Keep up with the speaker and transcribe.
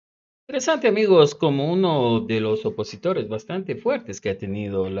Interesante, amigos, como uno de los opositores bastante fuertes que ha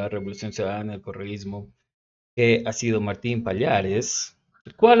tenido la Revolución Ciudadana, el correísmo, que ha sido Martín Pallares,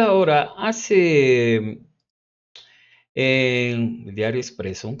 el cual ahora hace en el Diario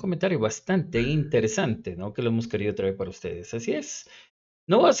Expreso un comentario bastante interesante, ¿no? Que lo hemos querido traer para ustedes. Así es.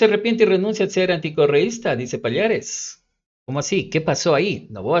 Noboa se arrepiente y renuncia a ser anticorreísta, dice Pallares. ¿Cómo así? ¿Qué pasó ahí?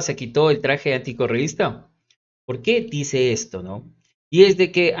 ¿Noboa se quitó el traje anticorreísta? ¿Por qué dice esto, no? Y es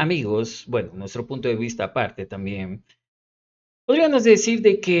de que, amigos, bueno, nuestro punto de vista aparte también, podríamos decir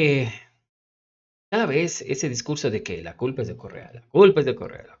de que cada vez ese discurso de que la culpa es de Correa, la culpa es de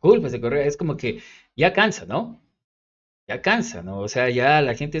Correa, la culpa es de Correa, es como que ya cansa, ¿no? Ya cansa, ¿no? O sea, ya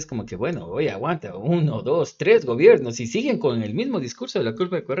la gente es como que, bueno, oye, aguanta, uno, dos, tres gobiernos y siguen con el mismo discurso de la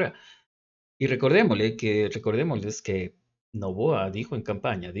culpa de Correa. Y recordémosles que Noboa dijo en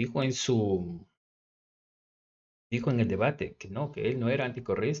campaña, dijo en el debate que no, que él no era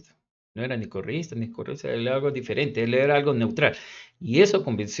anticorreísta, no era ni correísta ni correísta, él era algo diferente, él era algo neutral. Y eso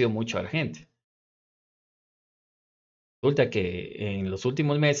convenció mucho a la gente. Resulta que en los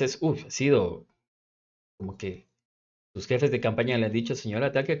últimos meses, ha sido como que sus jefes de campaña le han dicho, señor,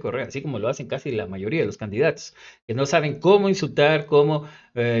 ataque a Correa, así como lo hacen casi la mayoría de los candidatos, que no saben cómo insultar, cómo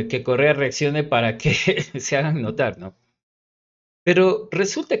que Correa reaccione para que se hagan notar, ¿no? Pero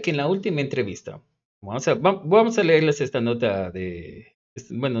resulta que en la última entrevista, vamos a leerles esta nota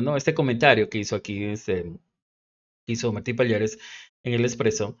bueno, no, este comentario que hizo aquí, que hizo Martín Pallares en el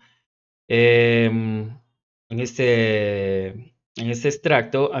Expreso. En este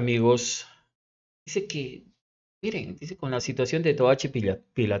extracto, amigos, dice que, miren, dice con la situación de Toachi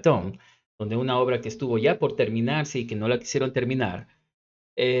Pilatón, donde una obra que estuvo ya por terminarse y que no la quisieron terminar,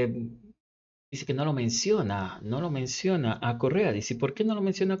 eh, dice que no lo menciona a Correa. Dice, ¿por qué no lo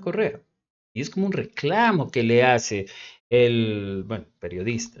menciona a Correa? Y es como un reclamo que le hace el, bueno,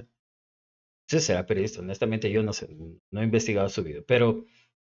 periodista. Sí será periodista, honestamente yo no sé, no he investigado su video, pero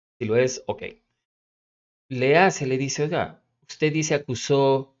si lo es, ok. Le dice, oiga, usted dice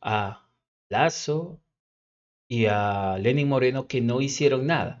acusó a Lazo y a Lenin Moreno que no hicieron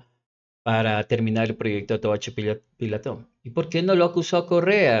nada para terminar el proyecto de Tobacho Pilatón. ¿Y por qué no lo acusó a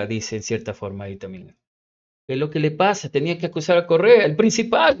Correa? Dice en cierta forma ahí también. ¿Qué es lo que le pasa? Tenía que acusar a Correa, el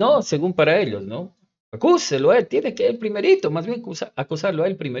principal, ¿no? Según para ellos, ¿no? Acúselo a él, tiene que el primerito, más bien acusarlo a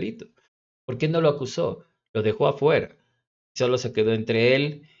él primerito. ¿Por qué no lo acusó? Lo dejó afuera. Solo se quedó entre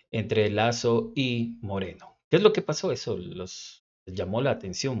él, entre Lazo y Moreno. ¿Qué es lo que pasó? Eso les llamó la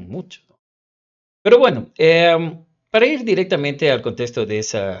atención mucho, ¿no? Pero bueno, para ir directamente al contexto de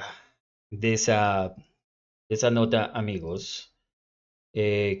esa, de esa nota, amigos,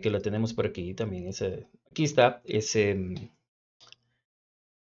 que la tenemos por aquí también. Aquí está este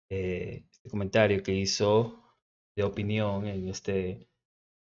comentario que hizo de opinión en este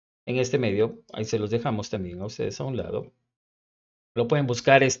medio. Ahí se los dejamos también a ustedes a un lado. Lo pueden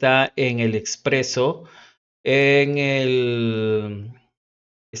buscar, está en el Expreso, está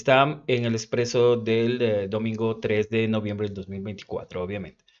en el Expreso del domingo 3 de noviembre del 2024,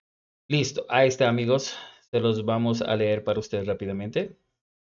 obviamente. Listo, ahí está, amigos. Se los vamos a leer para ustedes rápidamente.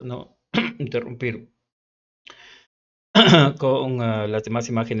 No interrumpir con las demás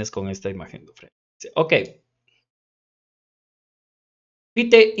imágenes con esta imagen de frente. Ok.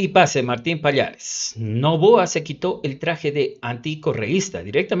 Pite y pase, Martín Pallares. Noboa se quitó el traje de anticorreísta.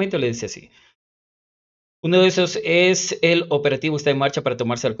 Directamente le dice así. Uno de esos es el operativo está en marcha para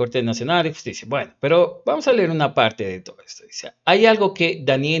tomarse al Corte Nacional de Justicia. Bueno, pero vamos a leer una parte de todo esto. Dice, hay algo que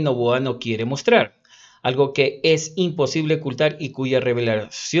Daniel Noboa no quiere mostrar, algo que es imposible ocultar y cuya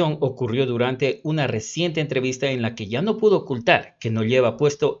revelación ocurrió durante una reciente entrevista en la que ya no pudo ocultar que no lleva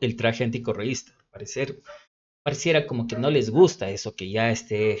puesto el traje anticorreísta. Pareciera como que no les gusta eso, que ya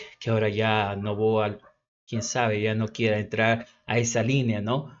que ahora ya Noboa, quién sabe, ya no quiera entrar a esa línea,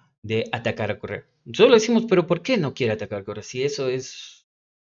 ¿no? De atacar a Correa. Solo decimos, pero ¿por qué no quiere atacar a Correa? Si eso es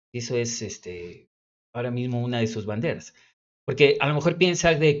ahora mismo una de sus banderas. Porque a lo mejor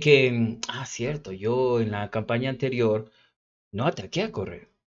piensa de que, cierto, yo en la campaña anterior no ataqué a Correa.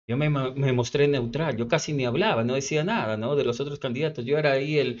 Yo me mostré neutral, yo casi ni hablaba, no decía nada, ¿no? De los otros candidatos, yo era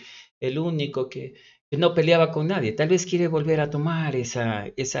ahí el único que no peleaba con nadie. Tal vez quiere volver a tomar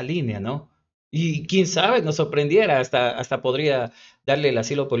esa línea, ¿no? Y quién sabe, nos sorprendiera, hasta podría darle el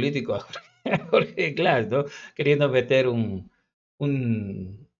asilo político a Jorge Glass, ¿no? Queriendo meter una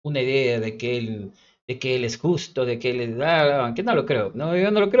idea de que él es justo, de que él es, que no lo creo, no,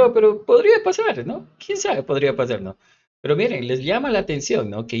 yo no lo creo, pero podría pasar, ¿no? Quién sabe, podría pasar, ¿no? Pero miren, les llama la atención,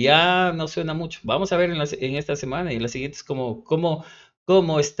 ¿no? Que ya no suena mucho. Vamos a ver en esta semana y en las siguientes cómo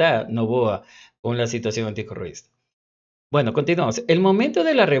está Noboa con la situación anticorreísta. Bueno, continuamos. El momento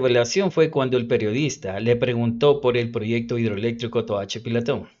de la revelación fue cuando el periodista le preguntó por el proyecto hidroeléctrico Toache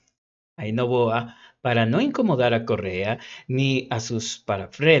Pilatón. Ahí Noboa, para no incomodar a Correa ni a sus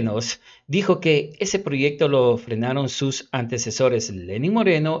parafrenos, dijo que ese proyecto lo frenaron sus antecesores Lenín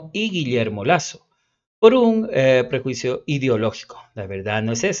Moreno y Guillermo Lasso por un prejuicio ideológico. La verdad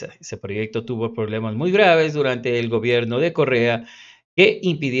no es esa. Ese proyecto tuvo problemas muy graves durante el gobierno de Correa que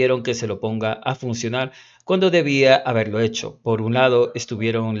impidieron que se lo ponga a funcionar cuando debía haberlo hecho. Por un lado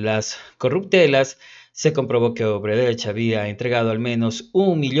estuvieron las corruptelas. Se comprobó que Obradech había entregado al menos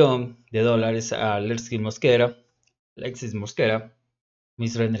 $1 millón a Alexis Mosquera,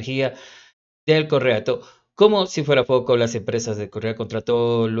 ministro de Energía del Correato, como si fuera poco. Las empresas de Correa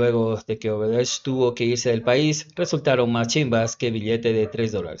contrató luego de que Obradech tuvo que irse del país resultaron más chimbas que billete de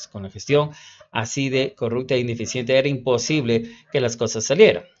 $3. Con la gestión así de corrupta e ineficiente era imposible que las cosas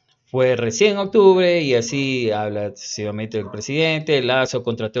salieran. Fue recién en octubre y así habla excesivamente el presidente. Lasso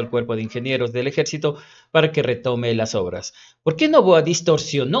contrató el cuerpo de ingenieros del ejército para que retome las obras. ¿Por qué Noboa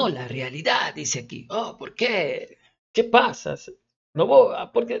distorsionó la realidad? Dice aquí. Oh, ¿por qué? ¿Qué pasa?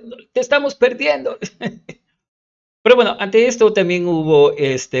 Noboa, porque te estamos perdiendo. Pero bueno, ante esto también hubo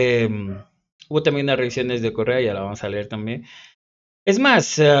también unas revisiones de Correa, ya la vamos a leer también. Es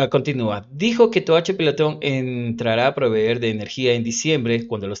más, continúa. Dijo que Toache Pelotón entrará a proveer de energía en diciembre,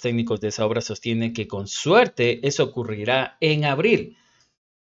 cuando los técnicos de esa obra sostienen que con suerte eso ocurrirá en abril.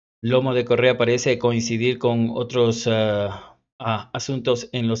 Lomo de Correa parece coincidir con otros asuntos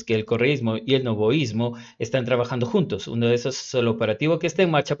en los que el correísmo y el novoísmo están trabajando juntos. Uno de esos es el operativo que está en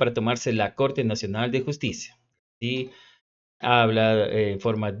marcha para tomarse la Corte Nacional de Justicia. Y habla en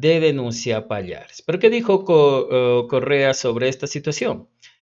forma de denuncia Pallares. ¿Pero qué dijo Correa sobre esta situación?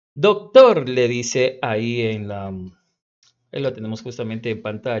 Doctor, le dice ahí ahí lo tenemos justamente en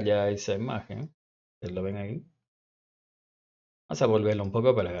pantalla, esa imagen. ¿Lo ven ahí? Vamos a volverlo un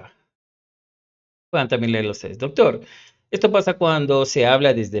poco para que puedan también leerlo ustedes. Doctor, esto pasa cuando se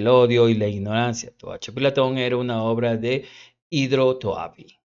habla desde el odio y la ignorancia. Toache Platón era una obra de Hidro Toapi,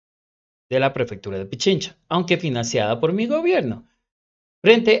 de la prefectura de Pichincha, aunque financiada por mi gobierno.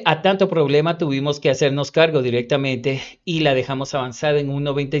 Frente a tanto problema tuvimos que hacernos cargo directamente y la dejamos avanzada en un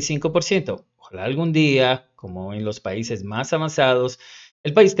 95%. Ojalá algún día, como en los países más avanzados,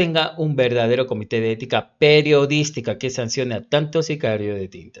 el país tenga un verdadero comité de ética periodística que sancione a tanto sicario de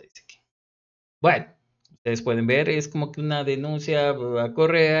tinta. Dice aquí. Bueno, ustedes pueden ver, es como que una denuncia a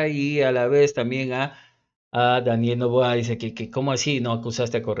Correa y a la vez también a Daniel Noboa. Dice que ¿cómo así no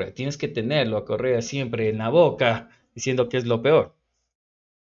acusaste a Correa? Tienes que tenerlo a Correa siempre en la boca diciendo que es lo peor.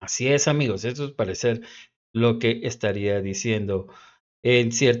 Así es, amigos, eso es parecer lo que estaría diciendo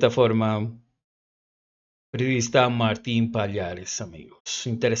en cierta forma periodista Martín Pallares, amigos.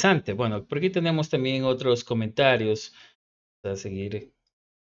 Interesante. Bueno, por aquí tenemos también otros comentarios. Vamos a seguir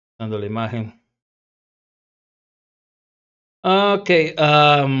dando la imagen. Ok,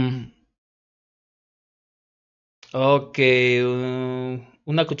 ok,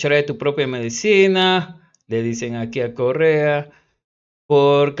 una cucharada de tu propia medicina, le dicen aquí a Correa.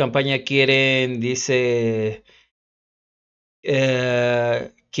 Por campaña quieren, dice,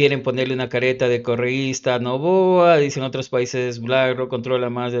 quieren ponerle una careta de correísta a Noboa. Dicen otros países, Blackrock controla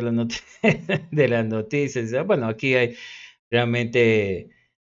más de de las noticias. Bueno, aquí hay realmente,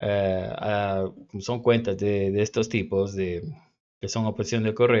 son cuentas de estos tipos que son oposición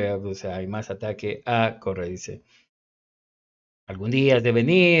de Correa. O sea, hay más ataque a Correa, dice. Algún día has de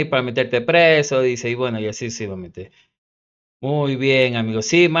venir para meterte preso, dice, y bueno, y así sucesivamente. Muy bien, amigos.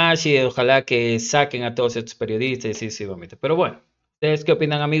 Sí, Mashi, ojalá que saquen a todos estos periodistas, sí, sucesivamente. Pero bueno, ¿ustedes qué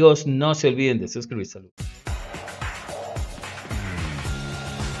opinan, amigos? No se olviden de suscribirse.